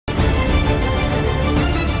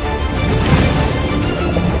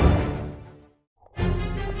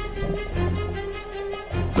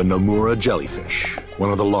The Namura jellyfish, one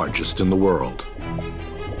of the largest in the world.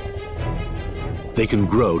 They can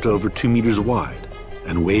grow to over 2 meters wide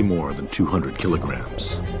and weigh more than 200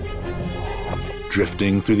 kilograms.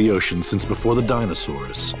 Drifting through the ocean since before the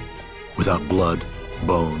dinosaurs, without blood,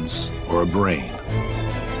 bones, or a brain.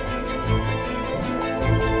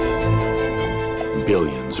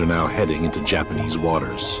 Billions are now heading into Japanese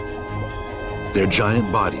waters. Their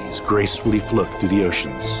giant bodies gracefully float through the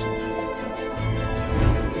oceans.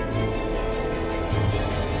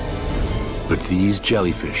 But these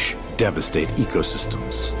jellyfish devastate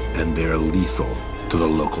ecosystems, and they're lethal to the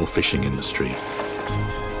local fishing industry.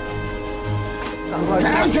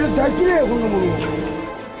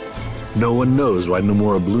 No one knows why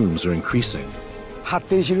Namura blooms are increasing.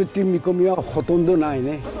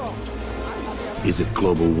 Is it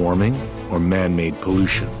global warming or man-made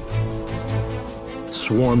pollution?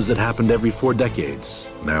 Swarms that happened every 4 decades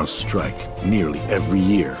now strike nearly every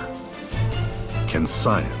year. Can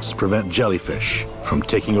science prevent jellyfish from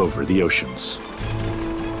taking over the oceans?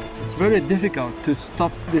 It's very difficult to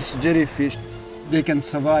stop this jellyfish. They can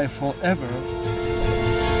survive forever.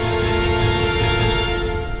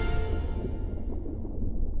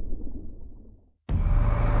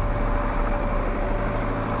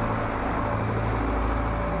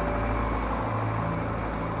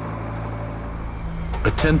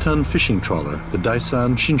 A 10-ton fishing trawler, the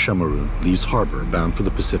Daisan Shinsamaru, leaves harbor bound for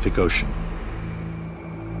the Pacific Ocean.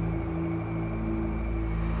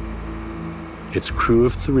 Its crew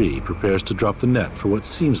of 3 prepares to drop the net for what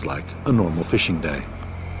seems like a normal fishing day.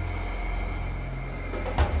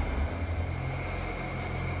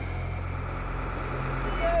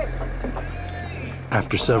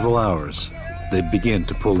 After several hours, they begin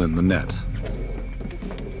to pull in the net.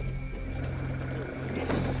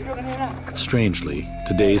 Strangely,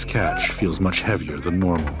 today's catch feels much heavier than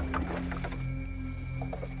normal.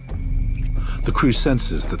 The crew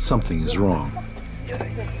senses that something is wrong.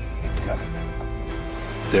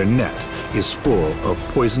 Their net is full of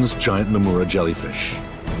poisonous giant Namura jellyfish.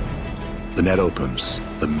 The net opens,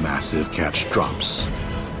 the massive catch drops.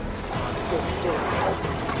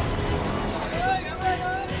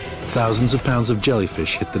 Thousands of pounds of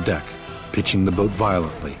jellyfish hit the deck, pitching the boat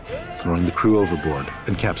violently, throwing the crew overboard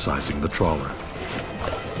and capsizing the trawler.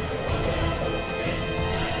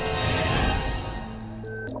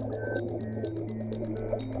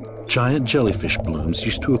 Giant jellyfish blooms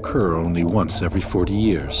used to occur only once every 40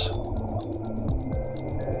 years.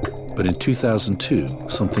 But in 2002,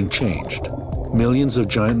 something changed. Millions of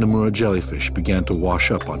giant Namura jellyfish began to wash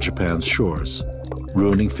up on Japan's shores,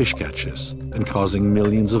 ruining fish catches and causing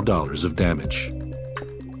millions of dollars of damage.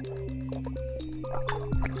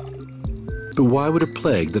 But why would a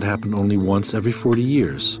plague that happened only once every 40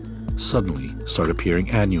 years suddenly start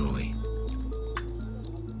appearing annually?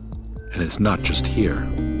 And it's not just here.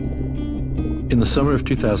 In the summer of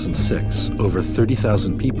 2006, over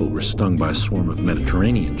 30,000 people were stung by a swarm of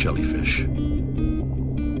Mediterranean jellyfish.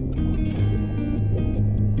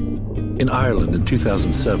 In Ireland in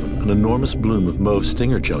 2007, an enormous bloom of mauve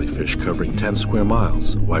stinger jellyfish covering 10 square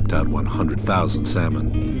miles wiped out 100,000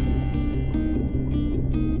 salmon.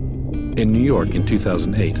 In New York in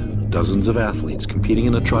 2008, dozens of athletes competing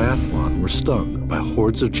in a triathlon were stung by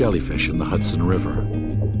hordes of jellyfish in the Hudson River.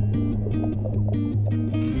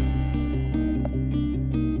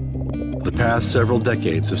 The past several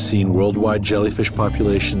decades have seen worldwide jellyfish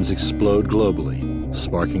populations explode globally,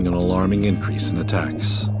 sparking an alarming increase in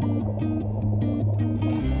attacks.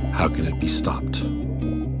 How can it be stopped?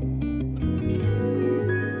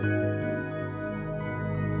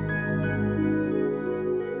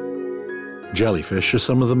 Jellyfish are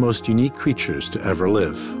some of the most unique creatures to ever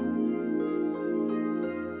live.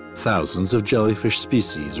 Thousands of jellyfish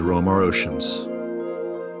species roam our oceans.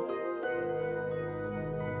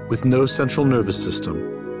 With no central nervous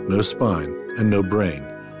system, no spine, and no brain,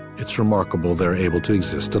 it's remarkable they're able to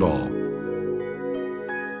exist at all.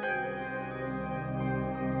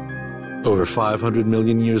 Over 500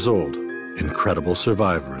 million years old, incredible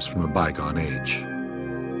survivors from a bygone age.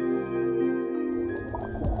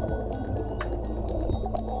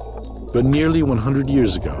 But nearly 100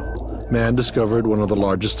 years ago, man discovered one of the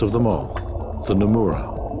largest of them all, the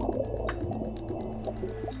Namura.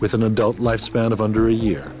 With an adult lifespan of under a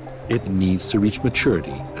year, it needs to reach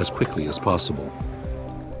maturity as quickly as possible.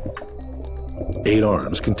 8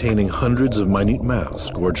 arms containing hundreds of minute mouths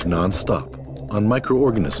gorge non-stop on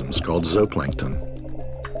microorganisms called zooplankton.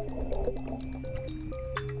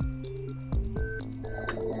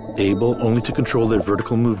 Able only to control their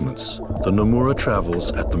vertical movements, the Namura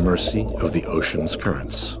travels at the mercy of the ocean's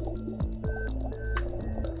currents.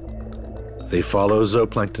 They follow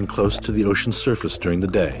zooplankton close to the ocean surface during the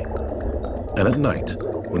day, and at night,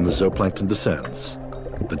 when the zooplankton descends,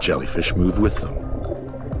 the jellyfish move with them.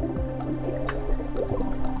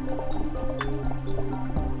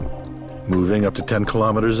 Moving up to 10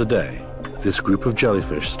 kilometers a day, this group of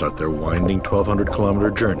jellyfish start their winding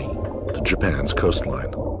 1,200-kilometer journey to Japan's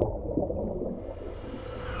coastline.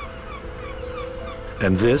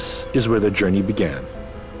 And this is where their journey began,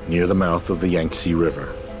 near the mouth of the Yangtze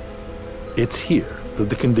River. It's here that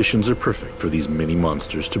the conditions are perfect for these mini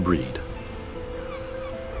monsters to breed.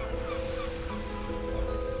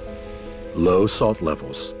 Low salt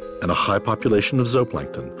levels and a high population of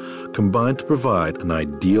zooplankton combine to provide an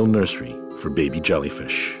ideal nursery for baby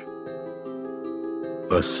jellyfish.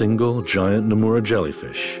 A single giant Namura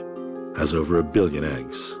jellyfish has over 1 billion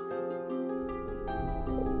eggs.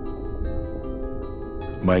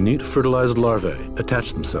 Minute fertilized larvae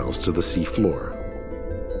attach themselves to the sea floor.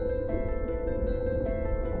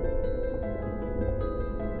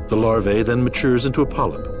 The larvae then matures into a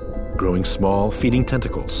polyp, growing small feeding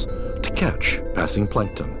tentacles to catch passing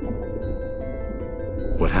plankton.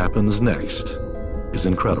 What happens next is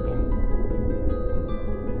incredible.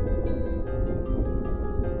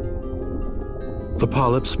 The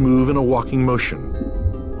polyps move in a walking motion,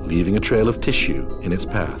 leaving a trail of tissue in its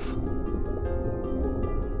path.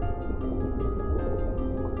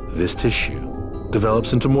 This tissue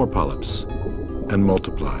develops into more polyps and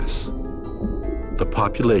multiplies. The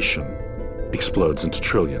population explodes into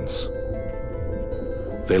trillions.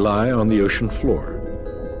 They lie on the ocean floor,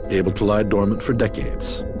 able to lie dormant for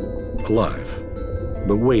decades, alive,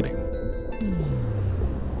 but waiting.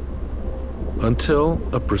 Until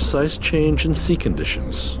a precise change in sea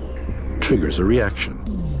conditions triggers a reaction.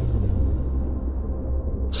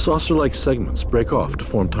 Saucer-like segments break off to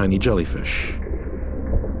form tiny jellyfish.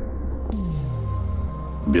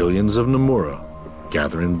 Billions of Namura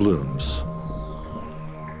gather in blooms.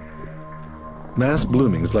 Mass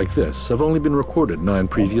bloomings like this have only been recorded 9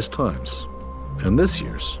 previous times, and this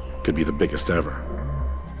year's could be the biggest ever.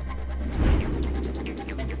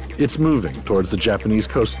 It's moving towards the Japanese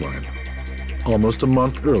coastline, almost a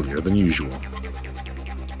month earlier than usual.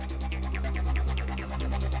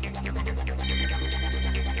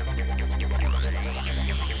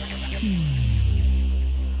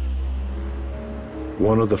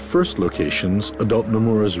 One of the first locations adult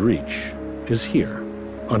Namuras reach is here,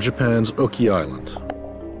 on Japan's Oki Island.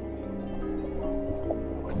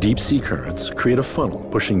 Deep sea currents create a funnel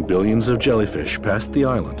pushing billions of jellyfish past the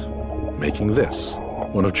island, making this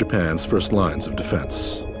one of Japan's first lines of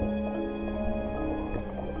defense.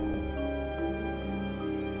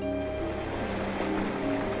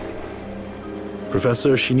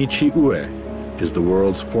 Professor Shinichi Ue is the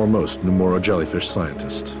world's foremost Namura jellyfish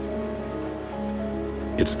scientist.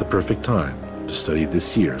 It's the perfect time to study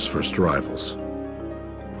this year's first arrivals.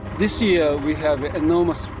 This year we have an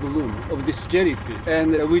enormous bloom of this jellyfish,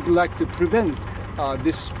 and we'd like to prevent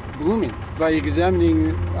this blooming by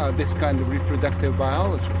examining this kind of reproductive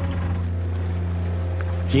biology.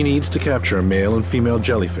 He needs to capture a male and female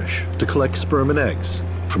jellyfish to collect sperm and eggs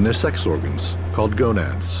from their sex organs called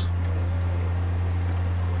gonads.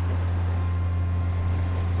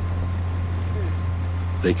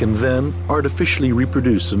 They can then artificially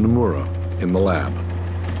reproduce a Namura in the lab.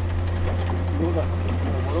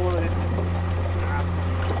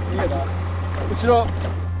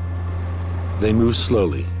 They move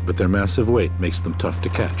slowly, but their massive weight makes them tough to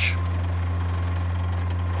catch.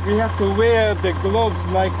 We have to wear the gloves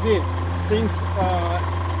like this, since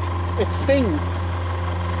it stings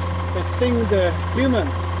the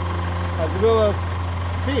humans as well as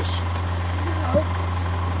fish.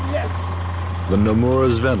 Yes. The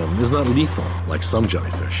Namura's venom is not lethal like some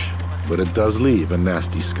jellyfish, but it does leave a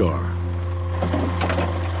nasty scar.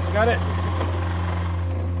 Got it.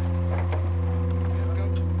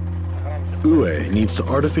 Ue needs to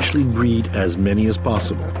artificially breed as many as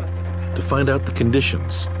possible to find out the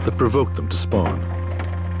conditions that provoke them to spawn.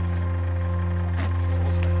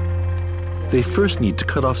 They first need to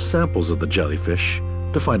cut off samples of the jellyfish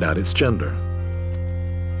to find out its gender.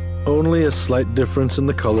 Only a slight difference in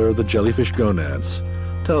the color of the jellyfish gonads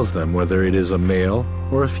tells them whether it is a male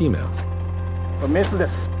or a female.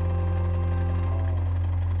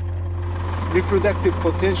 Reproductive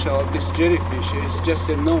potential of this jellyfish is just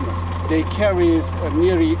enormous. They carry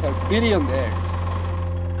nearly 1 billion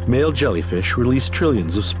eggs. Male jellyfish release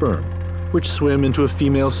trillions of sperm, which swim into a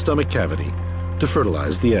female's stomach cavity to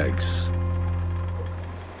fertilize the eggs.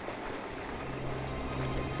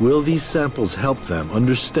 Will these samples help them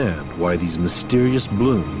understand why these mysterious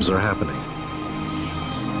blooms are happening?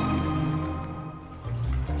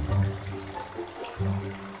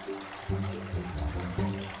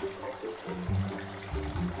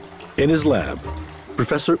 In his lab,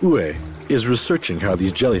 Professor Ue is researching how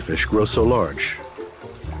these jellyfish grow so large.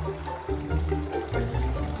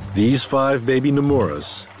 These 5 baby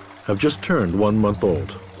Namuras have just turned 1 month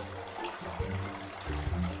old.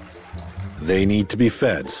 They need to be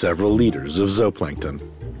fed several liters of zooplankton.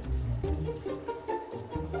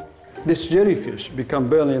 This jellyfish become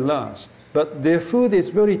very large, but their food is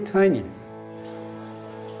very tiny.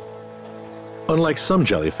 Unlike some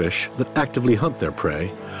jellyfish that actively hunt their prey,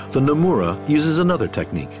 the Namura uses another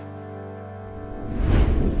technique.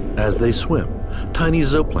 As they swim, tiny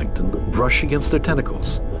zooplankton brush against their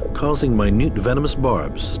tentacles, causing minute venomous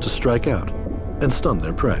barbs to strike out and stun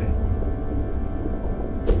their prey.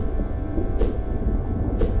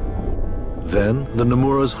 Then, the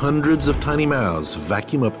Namura's hundreds of tiny mouths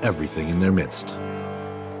vacuum up everything in their midst.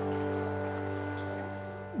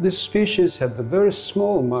 This species has a very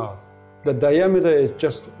small mouth. The diameter is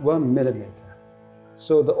just 1 millimeter.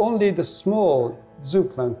 So only the small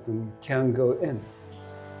zooplankton can go in.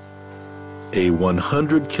 A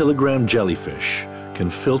 100-kilogram jellyfish can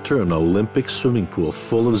filter an Olympic swimming pool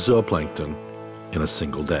full of zooplankton in a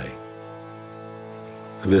single day.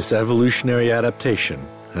 This evolutionary adaptation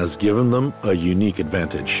has given them a unique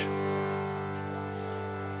advantage.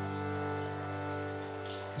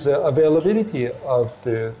 The availability of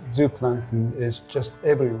the zooplankton is just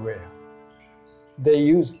everywhere. They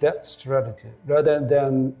use that strategy rather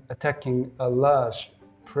than attacking a large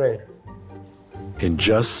prey. In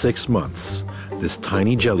just 6 months, this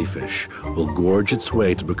tiny jellyfish will gorge its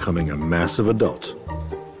way to becoming a massive adult,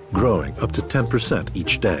 growing up to 10%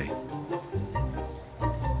 each day.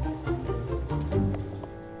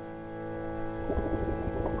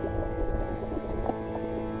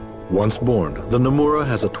 Once born, the Namura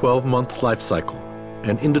has a 12-month life cycle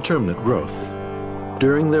and indeterminate growth.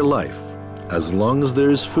 During their life, as long as there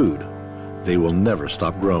is food, they will never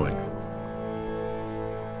stop growing.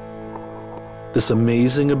 This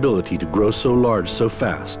amazing ability to grow so large so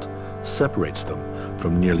fast separates them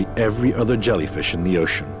from nearly every other jellyfish in the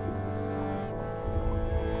ocean.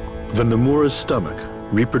 The Namura's stomach,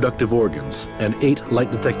 reproductive organs, and 8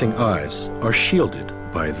 light-detecting eyes are shielded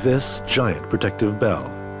by this giant protective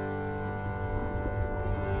bell.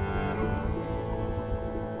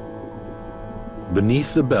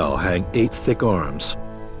 Beneath the bell hang 8 thick arms,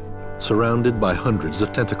 surrounded by hundreds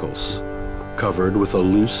of tentacles, covered with a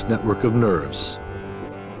loose network of nerves,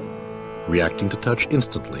 reacting to touch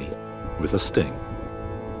instantly with a sting.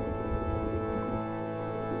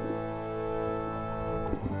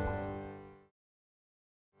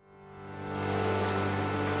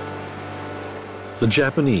 The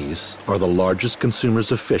Japanese are the largest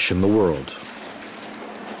consumers of fish in the world.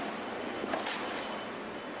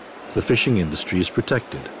 The fishing industry is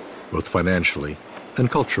protected, both financially and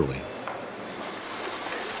culturally.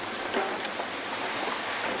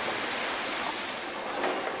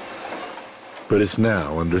 But it's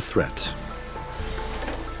now under threat.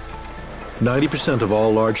 90% of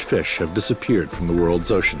all large fish have disappeared from the world's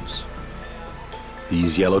oceans.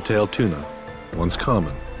 These yellowtail tuna, once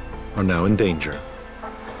common, are now in danger.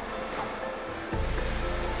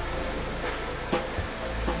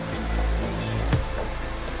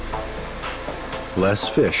 Less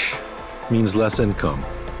fish means less income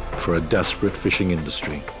for a desperate fishing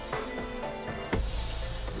industry.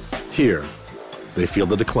 Here, they feel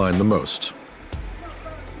the decline the most.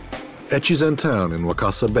 Echizen Town in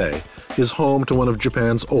Wakasa Bay is home to one of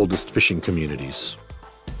Japan's oldest fishing communities.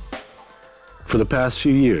 For the past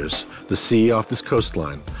few years, the sea off this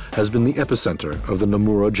coastline has been the epicenter of the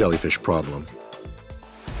Namura jellyfish problem.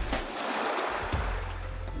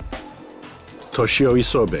 Toshio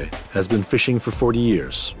Isobe has been fishing for 40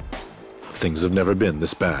 years. Things have never been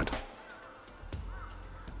this bad.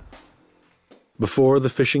 Before the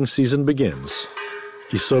fishing season begins,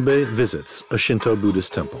 Isobe visits a Shinto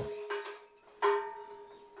Buddhist temple.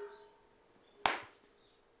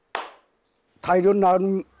 大量に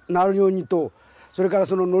なるようにと、それから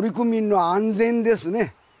その乗組員の安全です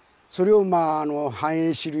ね。それを反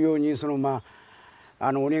映するようにお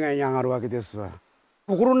願いに上がるわけですわ。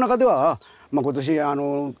心の中では今年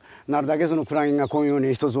なるだけそのクラゲが来んよう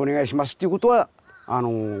に一つお願いしますっていうことはお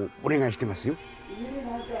願いしてますよ。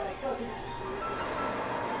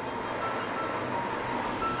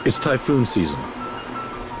It's typhoon season.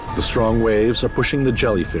 The strong waves are pushing the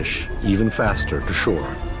jellyfish even faster to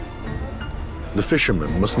shore. The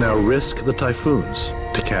fishermen must now risk the typhoons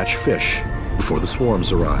to catch fish before the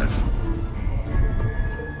swarms arrive.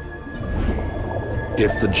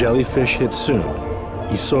 If the jellyfish hit soon,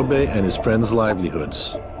 Isobe and his friends'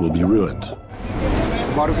 livelihoods will be ruined.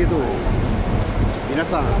 困るけど皆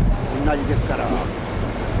さん同じですから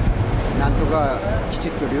なんとかきち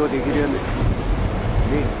っと利用できるように、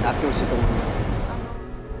なってほしいと思います。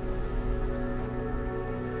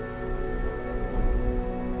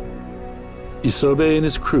Isobe and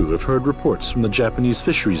his crew have heard reports from the Japanese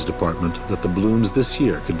fisheries department that the blooms this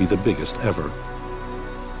year could be the biggest ever.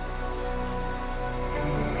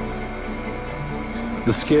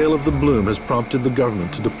 The scale of the bloom has prompted the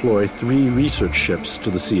government to deploy 3 research ships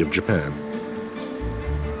to the Sea of Japan.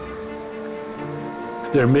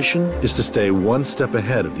 Their mission is to stay one step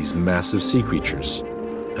ahead of these massive sea creatures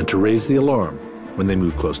and to raise the alarm when they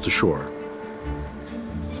move close to shore.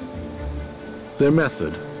 Their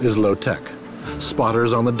method is low-tech.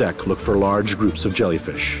 Spotters on the deck look for large groups of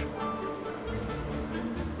jellyfish.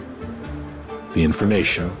 The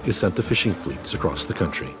information is sent to fishing fleets across the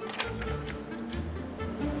country.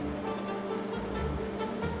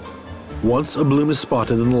 Once a bloom is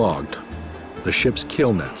spotted and logged, the ship's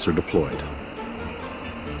kill nets are deployed.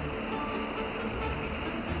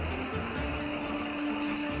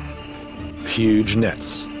 Huge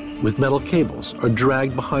nets with metal cables are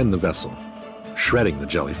dragged behind the vessel, shredding the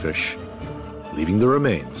jellyfish, leaving the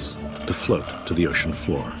remains to float to the ocean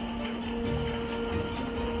floor.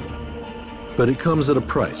 But it comes at a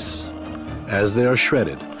price. As they are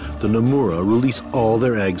shredded, the Namura release all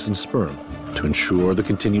their eggs and sperm to ensure the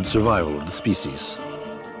continued survival of the species.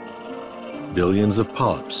 Billions of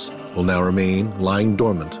polyps will now remain lying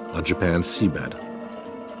dormant on Japan's seabed,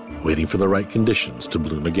 waiting for the right conditions to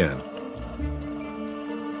bloom again.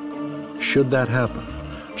 Should that happen,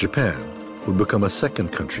 Japan would become a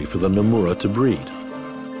second country for the Namura to breed,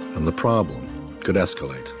 and the problem could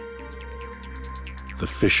escalate. The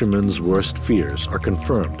fishermen's worst fears are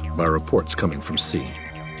confirmed by reports coming from sea.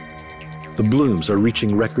 The blooms are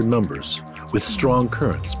reaching record numbers, with strong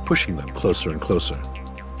currents pushing them closer and closer.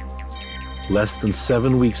 Less than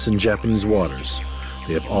 7 weeks in Japanese waters,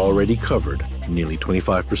 they have already covered nearly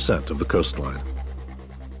 25% of the coastline.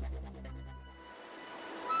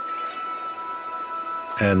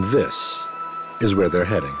 And this is where they're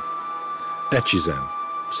heading. Echizen,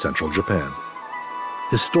 central Japan.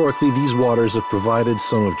 Historically, these waters have provided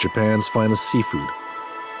some of Japan's finest seafood.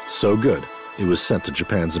 So good, it was sent to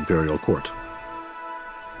Japan's imperial court.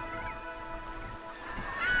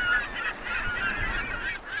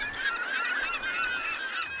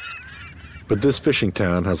 But this fishing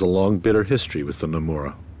town has a long, bitter history with the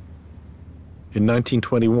Namura. In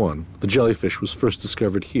 1921, the jellyfish was first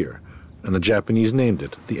discovered here, and the Japanese named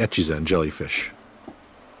it the Echizen jellyfish.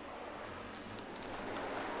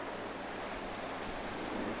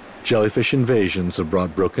 Jellyfish invasions have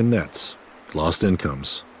brought broken nets, lost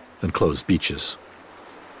incomes, and closed beaches.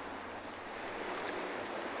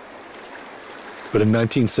 But in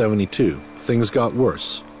 1972, things got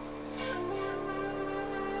worse.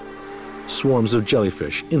 Swarms of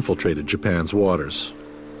jellyfish infiltrated Japan's waters.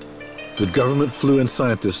 The government flew in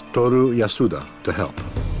scientist Toru Yasuda to help.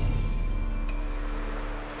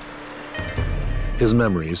 His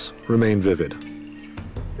memories remain vivid.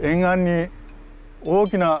 沿岸に大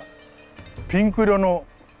きなピンク色の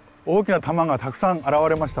大きな玉がたくさん現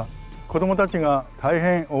れました。子供たちが大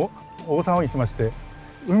変大騒ぎしまして、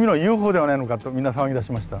海の UFO ではないのかとみんな騒ぎ出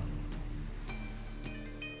しました。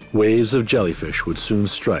Waves of jellyfish would soon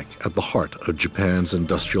strike at the heart of Japan's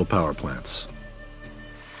industrial power plants.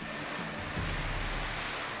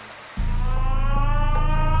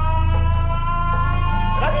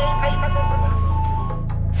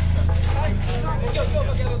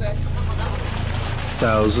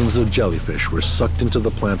 Thousands of jellyfish were sucked into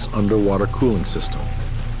the plant's underwater cooling system,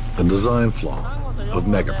 a design flaw of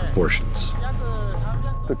mega proportions.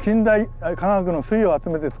 近代科学の水を集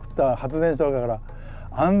めて作った発電所だから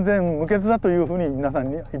安全無欠だというふうに皆さん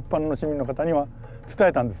に一般の市民の方には伝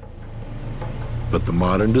えたんです。But the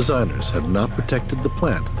modern designers had not protected the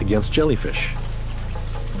plant against jellyfish.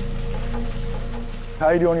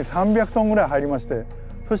 大量に300トンぐらい入りまして、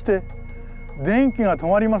そして電気が止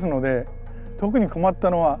まりますので、特に困った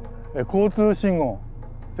のは交通信号、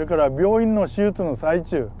それから病院の手術の最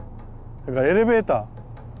中、それからエレベータ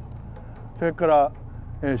ー、それから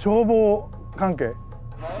消防関係、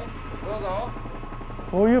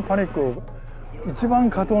そういうパニックを一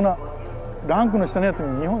番過当なランクの下のやつ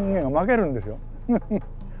に日本人が負けるんですよ。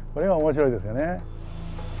これが面白いですよね。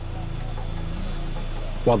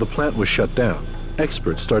While the plant was shut down,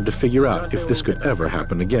 experts started to figure out if this could ever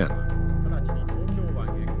happen again.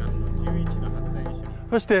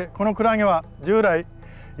 そしてこのクラゲは従来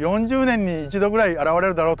40年に一度ぐらい現れ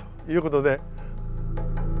るだろうということで。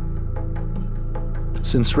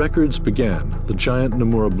Since records began, the giant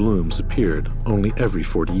Namura blooms appeared only every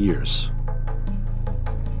 40 years.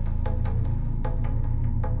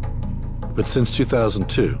 But since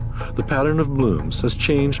 2002, the pattern of blooms has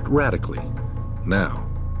changed radically. Now,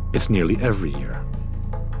 it's nearly every year.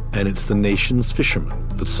 And it's the nation's fishermen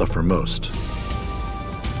that suffer most.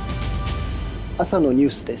 朝のニュー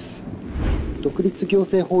スです。独立行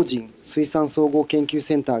政法人水産総合研究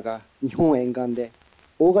センターが日本沿岸で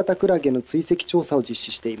大型クラゲの追跡調査を実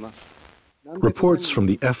施しています。Reports from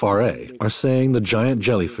the FRA are saying the giant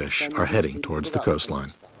jellyfish are heading towards the coastline.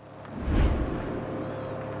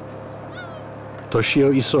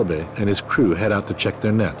 Toshio Isobe and his crew head out to check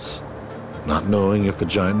their nets, not knowing if the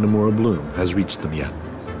giant Namura bloom has reached them yet.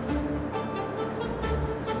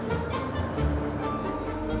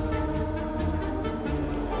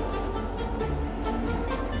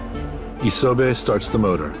 Isobe starts the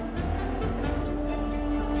motor.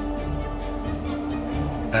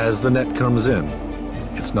 As the net comes in,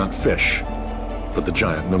 it's not fish, but the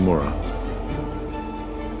giant Namura.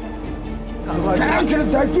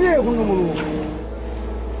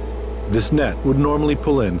 This net would normally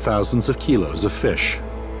pull in thousands of kilos of fish.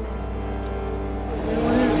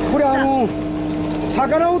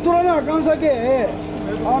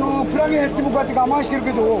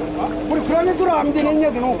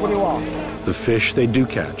 The fish they do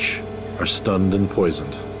catch are stunned and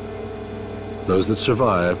poisoned. Those that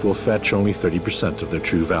survive will fetch only 30% of their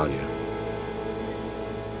true value.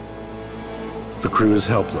 The crew is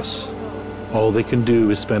helpless. All they can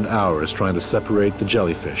do is spend hours trying to separate the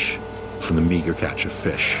jellyfish from the meager catch of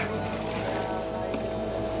fish.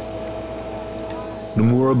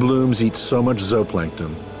 Namura blooms eat so much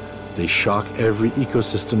zooplankton, they shock every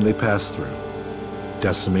ecosystem they pass through,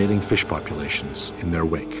 decimating fish populations in their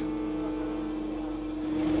wake.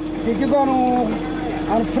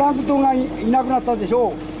 プランクトンがいなくなったでし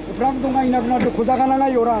ょう。プランクトンがいなくなって小魚が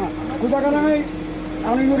寄らん。小魚が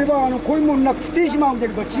寄ればこういうものなくしてしまうんだ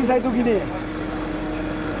けど、小さい時に。で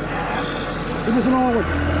その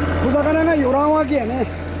小魚が寄らんわけやね。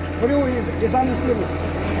これを餌にしてる。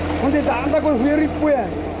ほんでだんだんこれ増える一方や。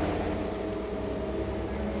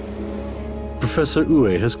Professor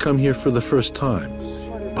Ue has come here for the first time,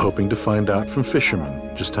 hoping to find out from fishermen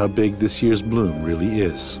just how big this year's bloom really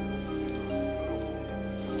is.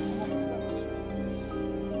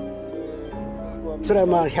 So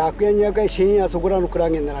 100円、200円、1000円そこらのクラ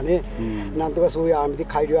ゲならね、なんとかそういう網で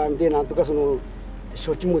改良網でなんとかその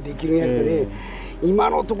処置もできるんやけどね、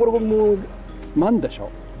今のところもう万でし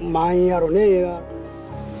ょ。万やろね。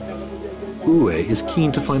Ue is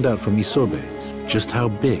keen to find out from Isobe just how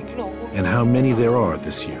big and how many there are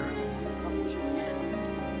this year.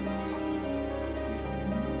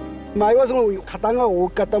 前はその型が大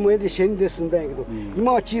きかったもので1000で済んだんやけど、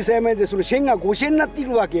今は小さい前でその1000が5000になってい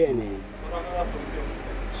るわけやね。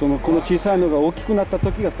この小さいのが大きくなった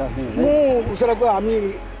時が大変よね。もうおそらく網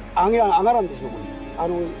上がらんでしょう。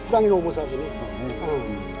クラゲの重さでね。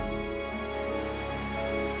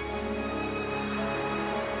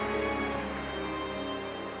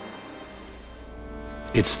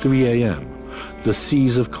It's 3 a.m. The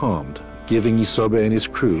seas have calmed, giving Isobe and his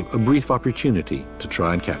crew a brief opportunity to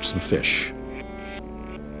try and catch some fish.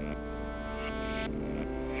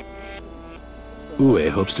 Ue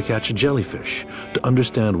hopes to catch a jellyfish to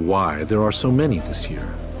understand why there are so many this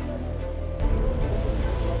year.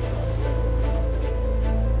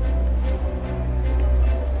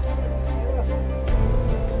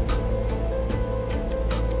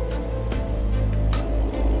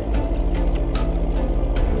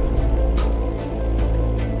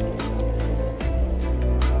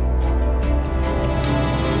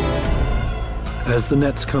 As the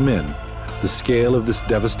nets come in, the scale of this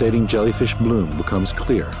devastating jellyfish bloom becomes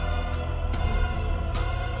clear.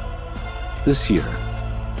 This year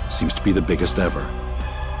seems to be the biggest ever.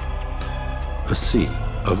 A sea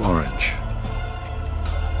of orange.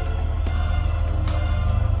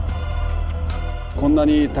 こんな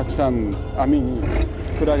にたくさん網に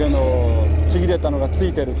クラゲのちぎれたのがつ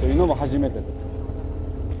いてるというのも初めてです。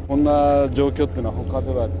こんな状況っていうのは他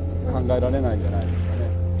では考えられないんじゃないですかね。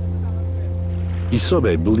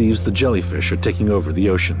Isobe believes the jellyfish are taking over the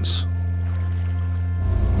oceans.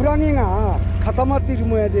 クラゲが固まっている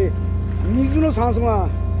もんやで、水の酸素が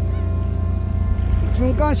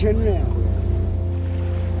循環してるね。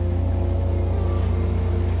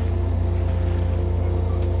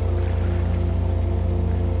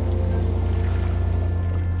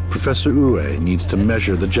Professor Ue needs to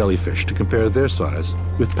measure the jellyfish to compare their size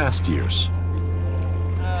with past years.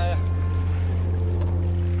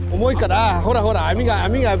 重いからほらほら網が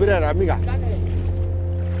危ない網が。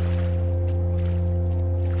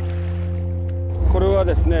これは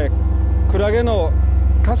ですね、クラゲの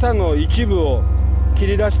傘の一部を切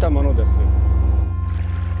り出したものです。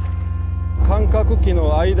間隔期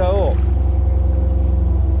の間を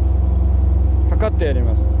測ってやり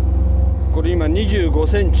ます。これ今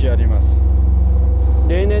25センチあります。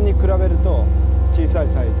例年に比べると小さい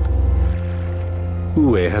サイズです。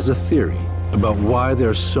Ue has a theory about why there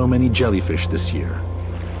are so many jellyfish this year.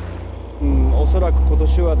 おそらく今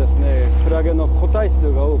年はですね、クラゲの個体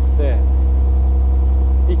数が多くて、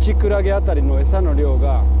1クラゲあたりの餌の量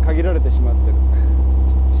が限られてしまっている。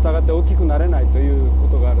したがって大きくなれないというこ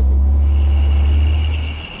とがあると。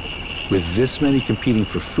With this many competing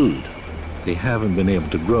for food, they haven't been able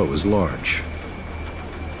to grow as large.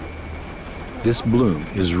 This bloom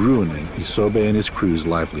is ruining Isobe and his crew's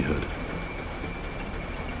livelihood.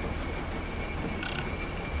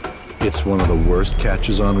 It's one of the worst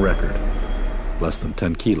catches on record. Less than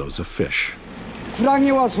 10 kilos of fish. クラ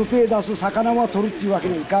ゲは外へ出す、魚は取るっていうわけ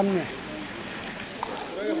にはいかんね。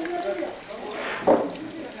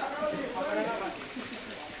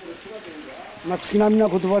まあ月並みな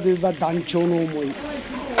言葉で言えば断腸の思い。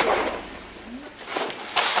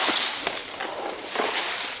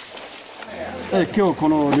今日こ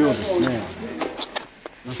の量ですね。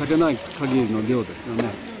情けない限りの量ですよね。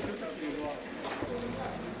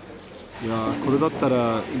いやこれだった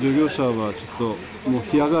ら漁業者はちょっともう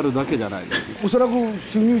干上がるだけじゃないですか。おそらく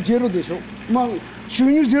収入ゼロでしょ。まあ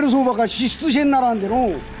収入ゼロ相場が支出してならんで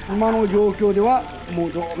の今の状況ではも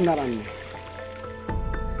うどうならんね。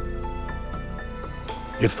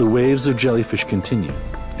If the waves of jellyfish continue,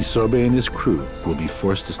 Isobe and his crew will be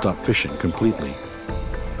forced to stop fishing completely.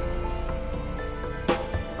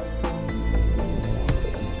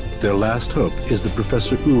 Their last hope is that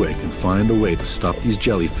Professor Ue can find a way to stop these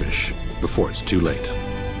jellyfish before it's too late.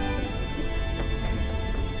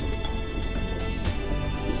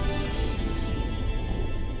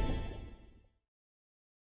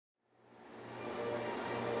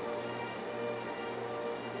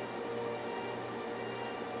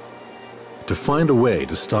 To find a way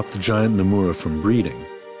to stop the giant Namura from breeding,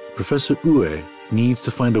 Professor Ue needs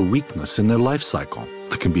to find a weakness in their life cycle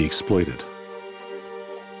that can be exploited.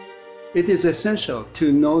 It is essential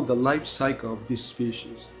to know the life cycle of this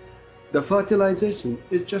species. The fertilization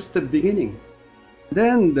is just the beginning.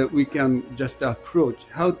 Then we can just approach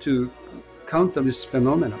how to counter this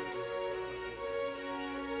phenomenon.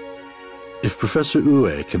 If Professor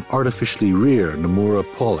Ue can artificially rear Namura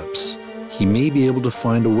polyps, he may be able to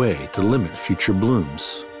find a way to limit future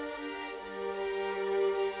blooms.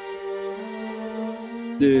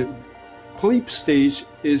 The polyp stage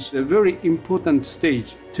is a very important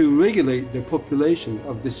stage to regulate the population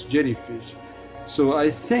of this jellyfish. So I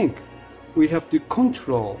think we have to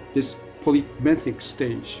control this polypmetic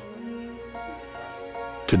stage.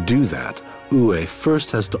 To do that, Ue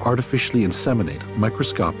first has to artificially inseminate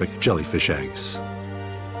microscopic jellyfish eggs.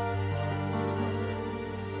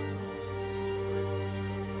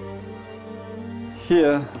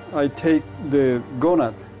 Here I take the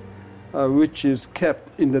gonad, which is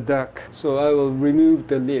kept in the duck. So I will remove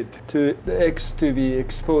the lid to the eggs to be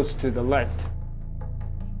exposed to the light.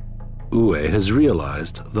 Ue has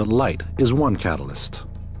realized that light is one catalyst.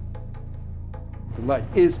 The light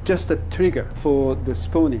is just a trigger for the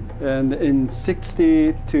spawning. And in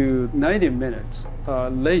 60 to 90 minutes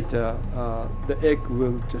later, the egg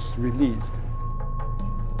will just release.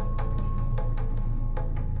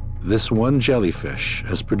 This one jellyfish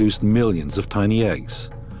has produced millions of tiny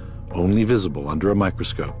eggs, only visible under a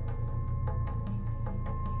microscope.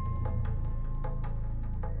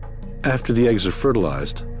 After the eggs are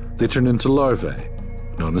fertilized, they turn into larvae,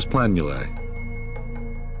 known as planulae.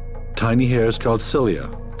 Tiny hairs called cilia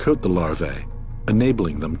coat the larvae,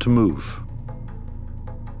 enabling them to move.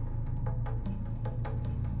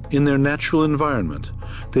 In their natural environment,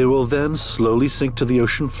 they will then slowly sink to the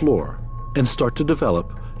ocean floor and start to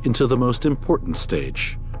develop into the most important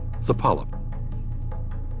stage, the polyp.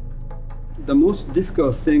 The most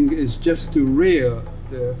difficult thing is just to rear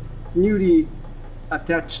the newly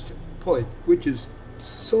attached polyp, which is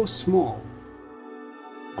so small.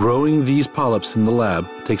 Growing these polyps in the lab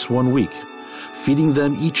takes 1 week, feeding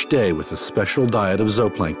them each day with a special diet of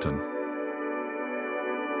zooplankton.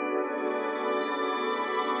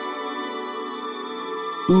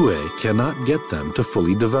 Ue cannot get them to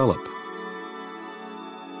fully develop.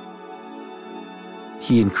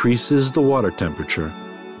 He increases the water temperature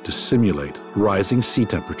to simulate rising sea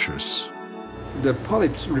temperatures. The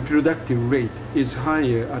polyp's reproductive rate is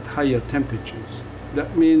higher at higher temperatures.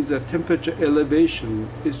 That means that temperature elevation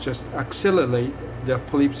is just accelerate the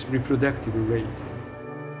polyp's reproductive rate.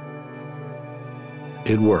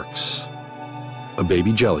 It works. A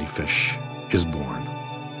baby jellyfish is born.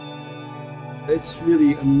 It's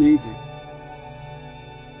really amazing.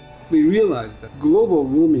 we realized that global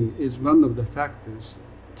warming is one of the factors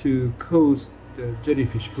to cause the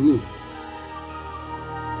jellyfish bloom.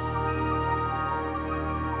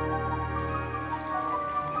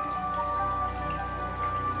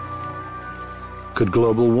 Could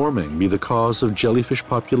global warming be the cause of jellyfish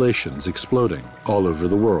populations exploding all over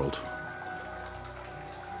the world?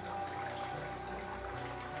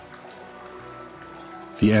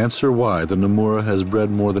 The answer why the Namura has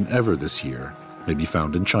bred more than ever this year may be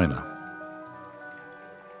found in China.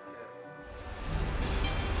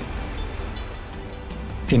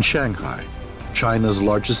 In Shanghai, China's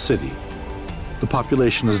largest city, the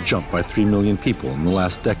population has jumped by 3 million people in the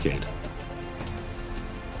last decade.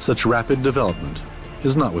 Such rapid development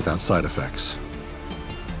is not without side effects.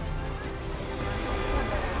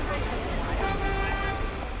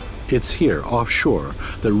 It's here, offshore,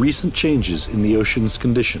 that recent changes in the ocean's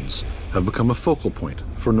conditions have become a focal point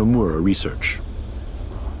for Namura research.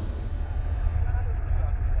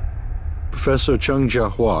 Professor Cheng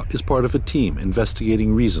Jiahua is part of a team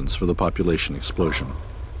investigating reasons for the population explosion.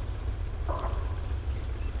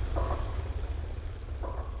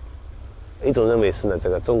 一种认为是呢，这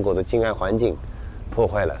个中国的近岸环境破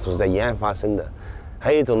坏了，说是在沿岸发生的；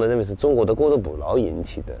还有一种呢，认为是中国的过度捕捞引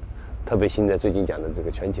起的。特别现在最近讲的这个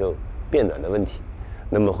全球变暖的问题，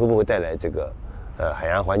那么会不会带来这个海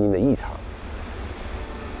洋环境的异常？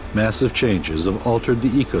 Massive changes have altered the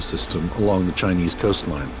ecosystem along the Chinese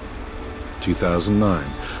coastline. 2009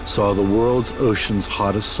 saw the world's ocean's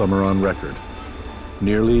hottest summer on record,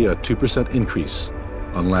 nearly a 2% increase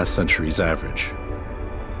on last century's average.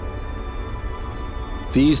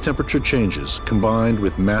 These temperature changes, combined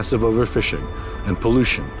with massive overfishing and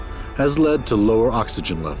pollution, has led to lower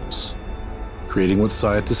oxygen levels, creating what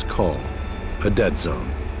scientists call a dead zone.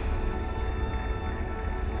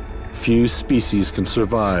 Few species can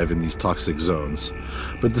survive in these toxic zones,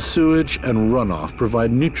 but the sewage and runoff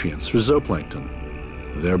provide nutrients for zooplankton,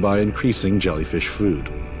 thereby increasing jellyfish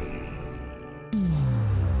food.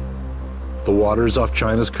 The waters off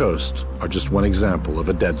China's coast are just one example of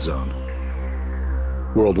a dead zone.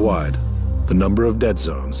 Worldwide, the number of dead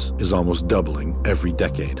zones is almost doubling every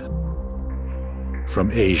decade. From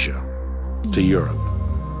Asia to Europe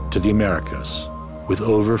to the Americas, with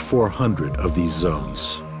over 400 of these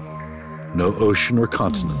zones. No ocean or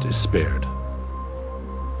continent is spared.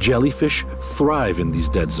 Jellyfish thrive in these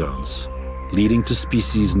dead zones, leading to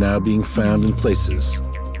species now being found in places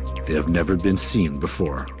they have never been seen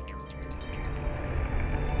before.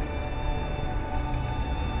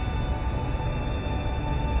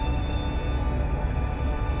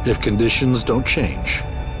 If conditions don't change,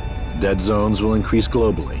 dead zones will increase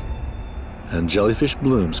globally, and jellyfish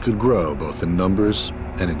blooms could grow both in numbers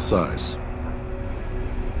and in size.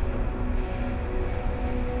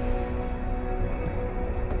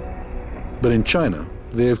 But in China,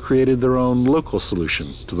 they have created their own local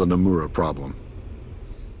solution to the Namura problem.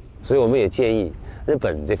 所以我们也建议日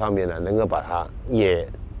本这方面呢，能够把它也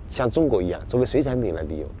像中国一样，作为水产品来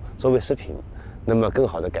利用，作为食品，那么更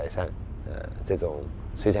好的改善这种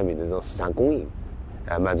水产品的这种市场供应，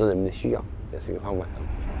满足人民的需要，也是一个方法。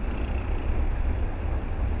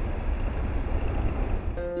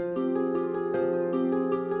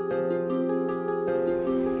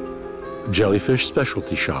 Jellyfish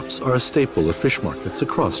specialty shops are a staple of fish markets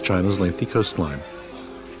across China's lengthy coastline.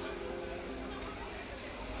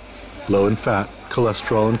 Low in fat,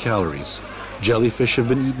 cholesterol, and calories, jellyfish have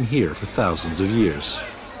been eaten here for thousands of years.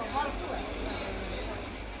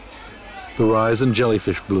 The rise in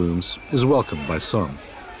jellyfish blooms is welcomed by some.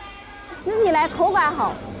 吃起来口感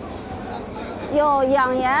好，有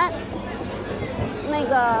养颜，那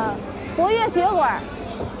个活跃血管，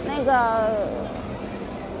那个。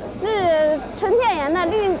 是纯天然的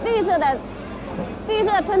绿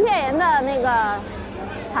色纯天然的那个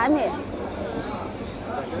产品，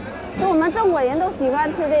就我们中国人都喜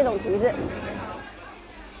欢吃这种皮质。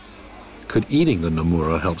 Could eating the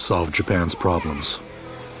Namura help solve Japan's problems?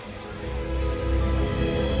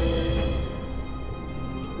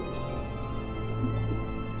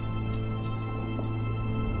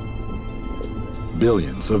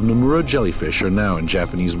 Billions of Namura jellyfish are now in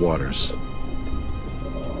Japanese waters.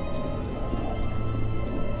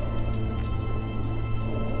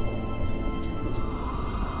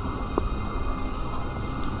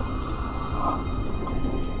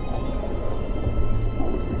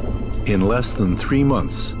 In less than 3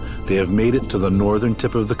 months, they have made it to the northern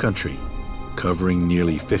tip of the country, covering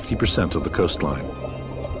nearly 50% of the coastline.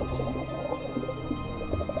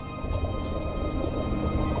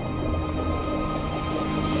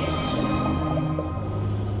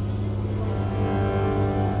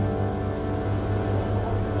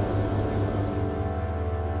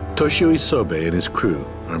 Toshio Isobe and his crew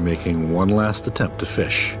are making one last attempt to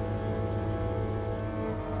fish.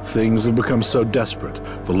 Things have become so desperate,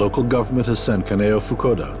 the local government has sent Kaneo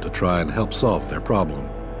Fukuda to try and help solve their problem.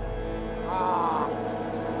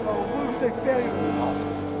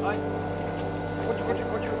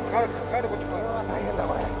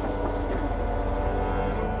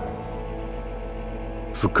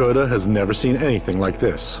 Fukuda has never seen anything like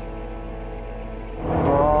this.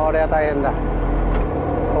 これは大変だ。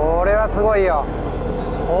これはすごいよ。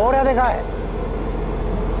これはでかい。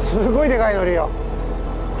すごいでかいのりよ。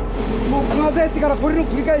もう9月やってからこれの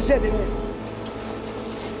繰り返しやでね。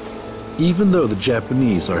Even though the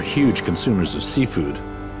Japanese are huge consumers of seafood,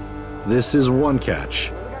 this is one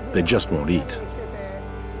catch they just won't eat.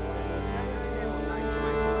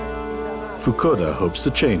 Fukuda hopes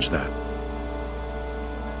to change that.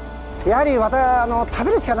 やはり食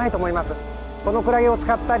べるしかないと思います。このクラゲを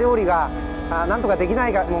使った料理がなんとかできな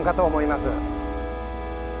いもんかと思います。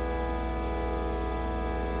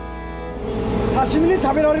刺身で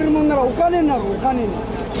食べられるもんならお金になる、お金になる。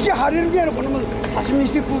口腫れるやろ、この刺身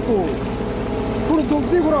して食うと。これど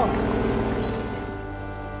くでほら。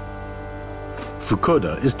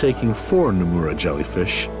Fukuda is taking 4 Namura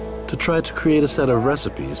jellyfish to try to create a set of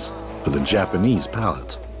recipes for the Japanese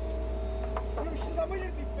palate.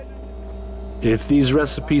 If these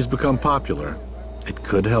recipes become popular, it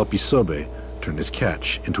could help Isobe turn his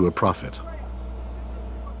catch into a profit.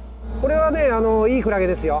 これはね、いいクラゲ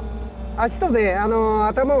ですよ。足とで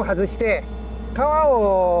頭を外して皮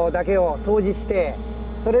をだけを掃除して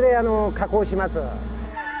それで加工します。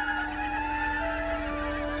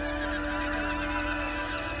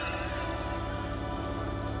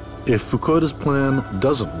If Fukuda's plan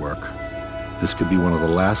doesn't work, this could be one of the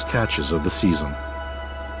last catches of the season.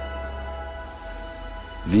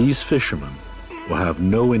 These fishermen will have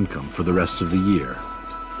no income for the rest of the year.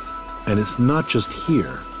 And it's not just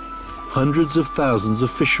here. Hundreds of thousands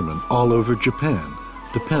of fishermen all over Japan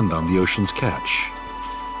depend on the ocean's catch.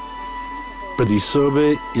 But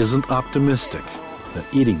Isobe isn't optimistic that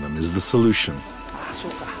eating them is the solution.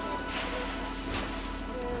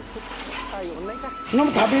 こんな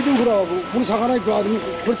もん食べてるほら、この魚いくらでも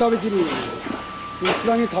これ食べてるよ。ク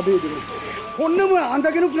ラゲ食べてる。こんなもんあん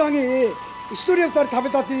だけのクラゲ、一人や二人食べ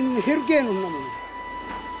たって減るけんのんなもん。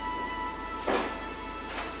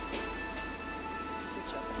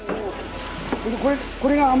こ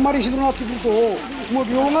れがあんまりひどくなってくると、もう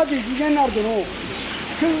量が激減になるけど、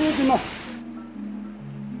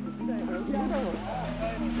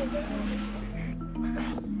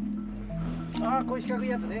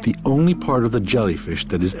The only part of the jellyfish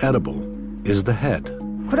that is edible is the head.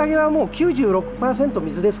 クラゲはもう 96%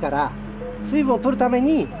 水ですから、水分を取るため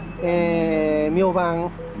に、明板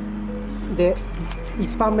で一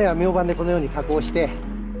般目は明板でこのように加工して。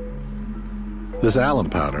This alum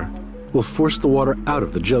powder will force the water out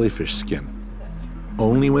of the jellyfish skin.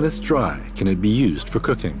 Only when it's dry can it be used for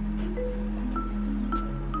cooking.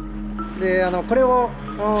 でこれを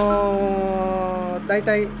だい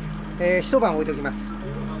たい一晩置いておきます。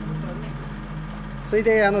それ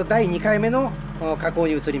で第2回目の加工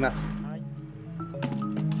に移ります。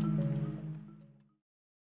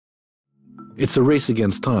It's a race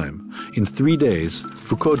against time. In 3 days,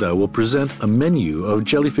 Fukuda will present a menu of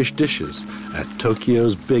jellyfish dishes at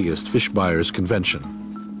Tokyo's biggest fish buyers convention.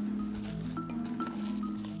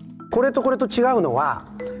 これとこれと違うのは、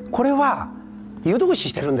これは湯通し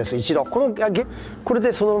してるんです。一度これ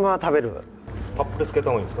でそのまま食べる。たっぷりつけ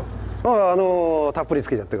た方がいいんですか？たっぷりつ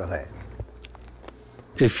けちゃってください。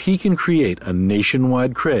If he can create a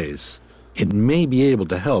nationwide craze, it may be able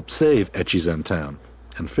to help save Echizen Town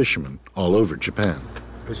and fishermen all over Japan.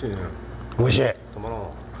 美味しいね。美味しい。止まら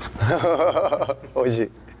ん。美味し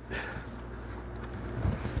い。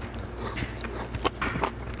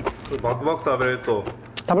バクバク食べれると。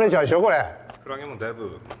食べれちゃうでしょこれ。クラゲもだい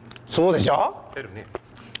ぶ。そうでしょ。減るね。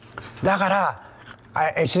だから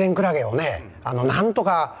越前クラゲをね、なんと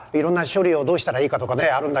かいろんな処理をどうしたらいいかとかね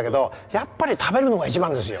あるんだけど、やっぱり食べるのが一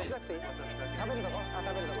番ですよ。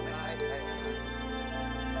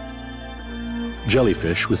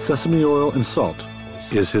Jellyfish with sesame oil and salt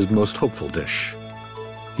is his most hopeful dish.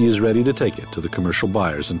 He is ready to take it to the commercial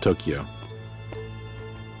buyers in Tokyo.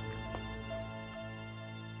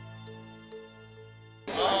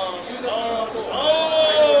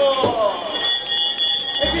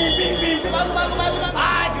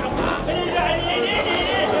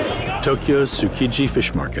 Tokyo's Tsukiji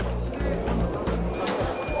Fish Market.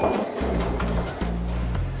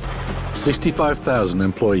 65,000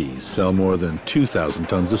 employees sell more than 2,000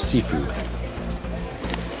 tons of seafood.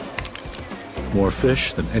 More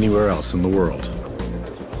fish than anywhere else in the world.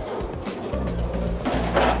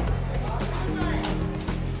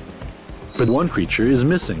 But one creature is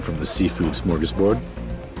missing from the seafood smorgasbord.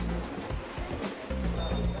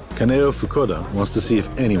 Kaneo Fukuda wants to see if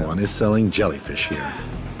anyone is selling jellyfish here.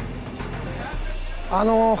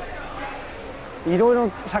 いろいろ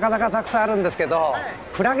魚がたくさんあるんですけど、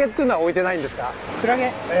クラゲっていうのは置いてないんですか？クラ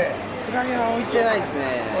ゲ？クラゲは置いてないです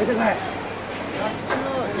ね。置いてない。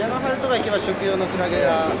山春とか行けば食用のクラゲが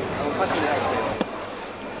パックに入ってる。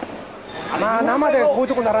まあ生でこういう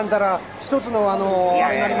とこ並んだら一つのあ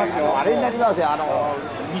れになりますよ。あれになりますよ。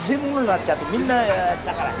偽物になっちゃってみんなだ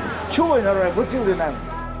から今日になるらこっち売れない。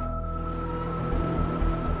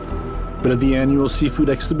 But at the annual seafood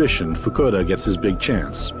exhibition, Fukuda gets his big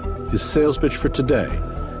chance. His sales pitch for today: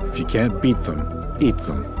 if you can't beat them, eat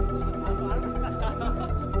them.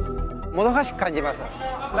 もどかしく感じます。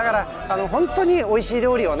だから本当に美味しい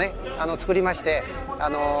料理をね作りまして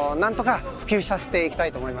なんとか普及させていきた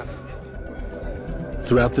いと思います。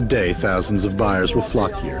 Throughout the day, thousands of buyers will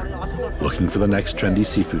flock here, looking for the next trendy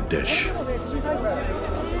seafood dish.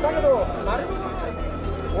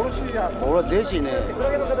 俺ぜひね。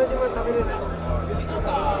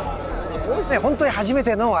本当に初め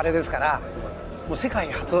てのあれですから、もう世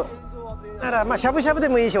界初。だからまあしゃぶしゃぶで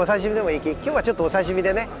もいいしお刺身でもいいき、今日はちょっとお刺身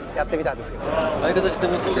でねやってみたんですけど。相方して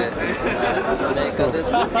もって思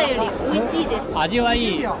ったより美味しいです。味は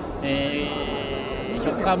いい、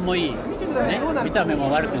食感もいい、ね、見た目も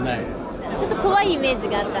悪くない。ちょっと怖いイメージ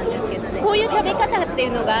があったんですけどね。こういう食べ方ってい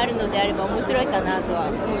うのがあるのであれば面白いかなとは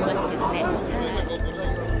思いますけどね。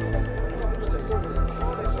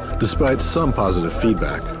Despite some positive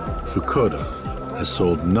feedback, Fukuda has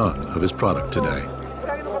sold none of his product today.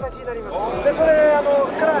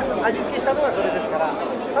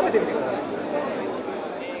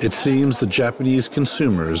 It seems the Japanese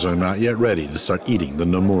consumers are not yet ready to start eating the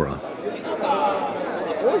Namura.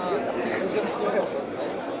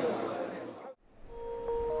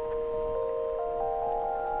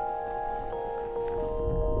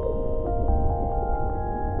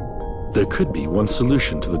 There could be one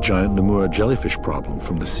solution to the giant Namura jellyfish problem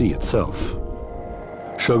from the sea itself.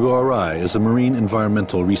 Shogo Arai is a marine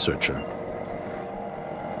environmental researcher.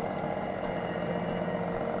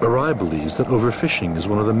 Arai believes that overfishing is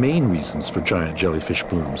one of the main reasons for giant jellyfish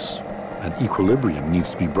blooms, and equilibrium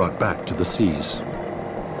needs to be brought back to the seas.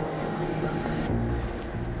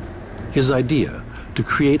 His idea: to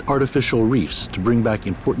create artificial reefs to bring back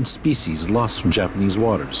important species lost from Japanese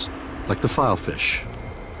waters, like the filefish.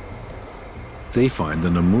 They find the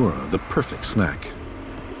Namura the perfect snack.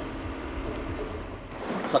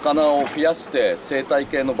 魚を増やして生態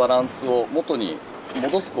系のバランスを元に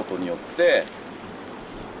戻すことによって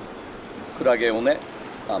クラゲをね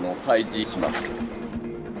退治します。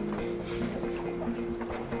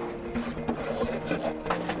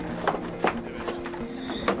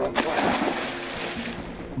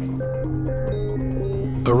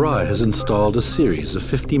Arai has installed a series of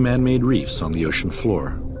 50 man-made reefs on the ocean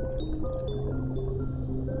floor.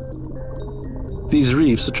 These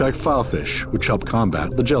reefs attract filefish, which help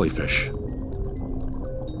combat the jellyfish.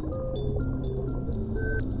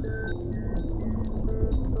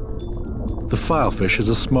 The filefish has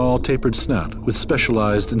a small tapered snout with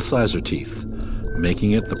specialized incisor teeth,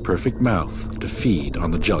 making it the perfect mouth to feed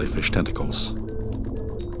on the jellyfish tentacles.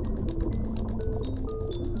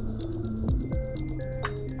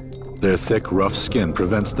 Their thick, rough skin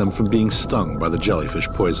prevents them from being stung by the jellyfish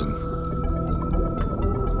poison.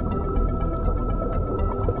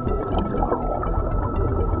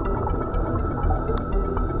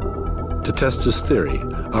 To test his theory,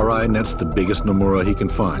 Arai nets the biggest Namura he can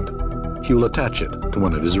find. He will attach it to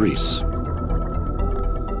one of his reefs.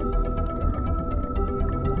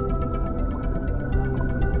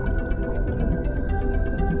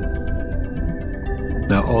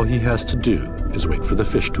 Now all he has to do is wait for the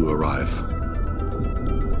fish to arrive.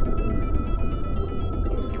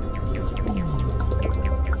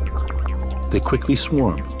 They quickly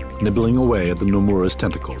swarm, nibbling away at the Namura's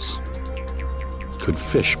tentacles. Could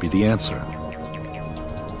fish be the answer?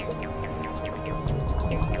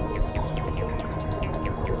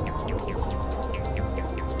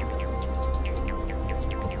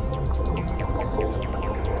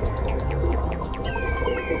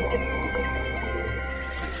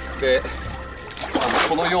 Okay.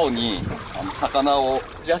 このように魚を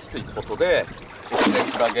増やしていくことで、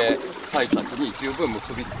クラゲ対策に十分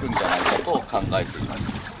結びつくんじゃないかと考えていま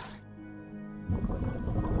す。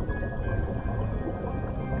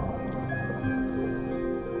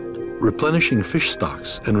Replenishing fish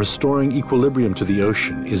stocks and restoring equilibrium to the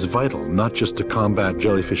ocean is vital not just to combat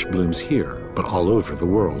jellyfish blooms here, but all over the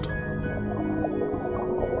world.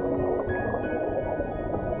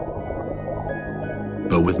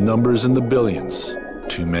 But with numbers in the billions,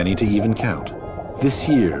 too many to even count, this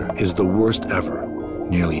year is the worst ever,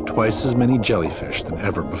 nearly twice as many jellyfish than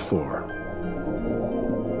ever before.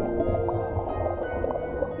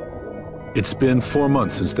 It's been 4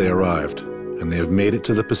 months since they arrived, and they have made it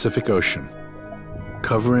to the Pacific Ocean.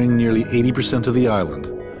 Covering nearly 80% of the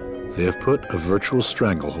island, they have put a virtual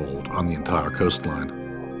stranglehold on the entire coastline.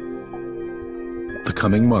 The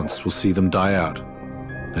coming months will see them die out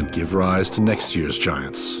and give rise to next year's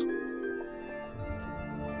giants.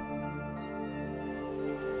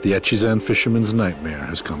 The Echizen fisherman's nightmare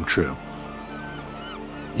has come true.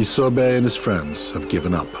 Isobe and his friends have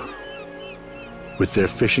given up. With their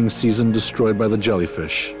fishing season destroyed by the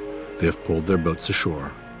jellyfish, they have pulled their boats ashore.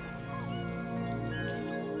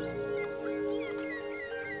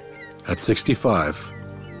 At 65,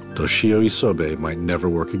 Toshio Isobe might never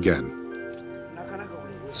work again.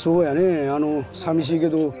 そうやね、寂しいけ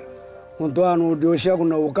ど、本当は漁師役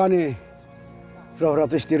のお金、ふらふら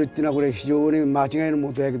としてるっていうのはこれ非常に間違いの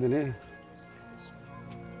もとやけどね。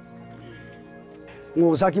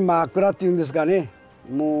もう先真っ暗っていうんですかね、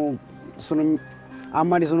もうあん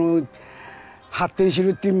まり発展す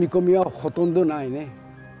るっていう見込みはほとんどないね。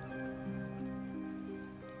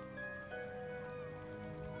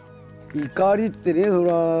怒りってね、それ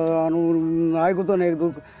はないことはないけ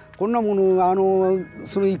ど、こんなもの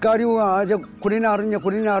その怒りをじゃあこれにあるんじゃ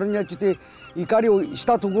これにあるんじゃって言って怒りをし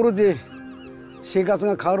たところで生活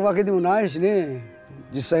が変わるわけでもないしね。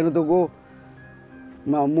実際のとこ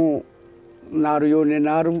まあもうなるように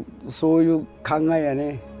なるそういう考えや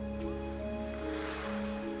ね。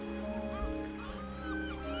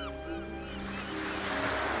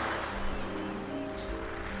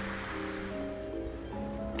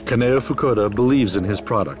Kaneo Fukuda believes in his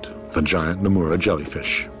product, the giant Namura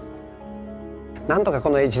jellyfish. なんとかこ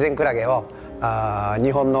の越前クラゲを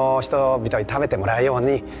日本の人々に食べてもらうよう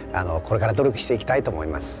にこれから努力していきたいと思い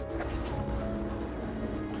ます。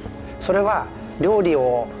それは料理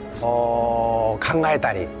を考え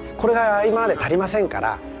たり、これが今まで足りませんか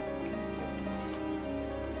ら。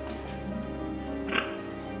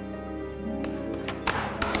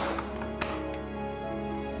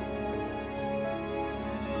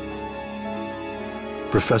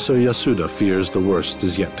Professor Yasuda fears the worst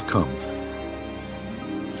is yet to come.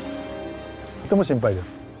 とても心配です。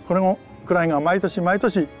このクラゲが毎年毎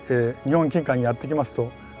年、日本近海にやってきますと、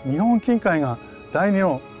日本近海が第二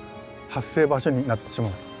の発生場所になってしま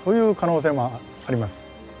う、そういう可能性もあります。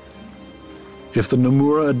If the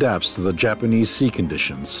Namura adapts to the Japanese sea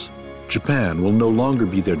conditions, Japan will no longer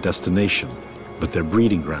be their destination, but their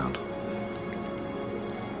breeding ground.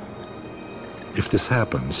 If this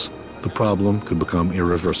happens, the problem could become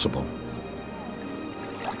irreversible.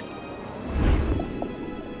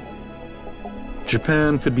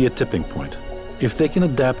 Japan could be a tipping point. If they can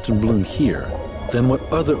adapt and bloom here, then what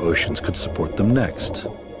other oceans could support them next?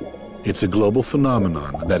 It's a global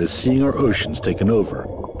phenomenon that is seeing our oceans taken over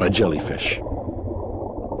by jellyfish.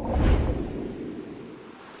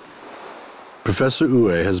 Professor Ue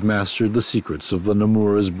has mastered the secrets of the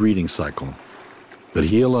Namura's breeding cycle, but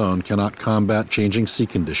he alone cannot combat changing sea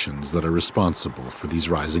conditions that are responsible for these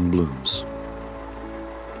rising blooms.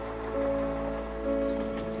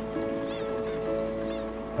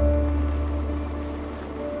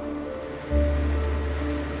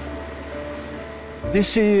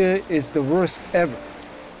 This year is the worst ever.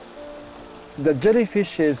 The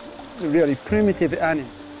jellyfish is really primitive animal.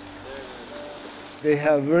 They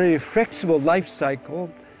have very flexible life cycle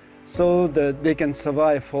so that they can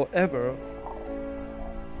survive forever.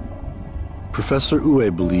 Professor Ue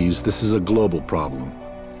believes this is a global problem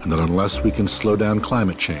and that unless we can slow down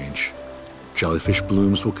climate change, jellyfish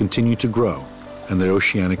blooms will continue to grow and their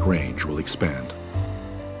oceanic range will expand.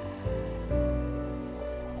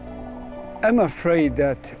 I'm afraid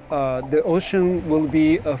that the ocean will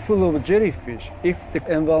be full of jellyfish if the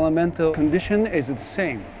environmental condition is the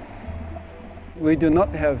same. We do not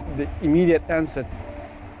have the immediate answer,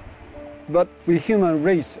 but we human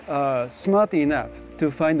race are smart enough to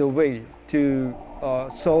find a way to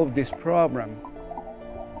solve this problem.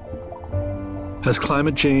 Has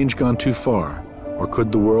climate change gone too far, or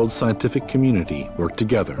could the world's scientific community work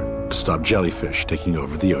together to stop jellyfish taking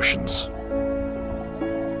over the oceans?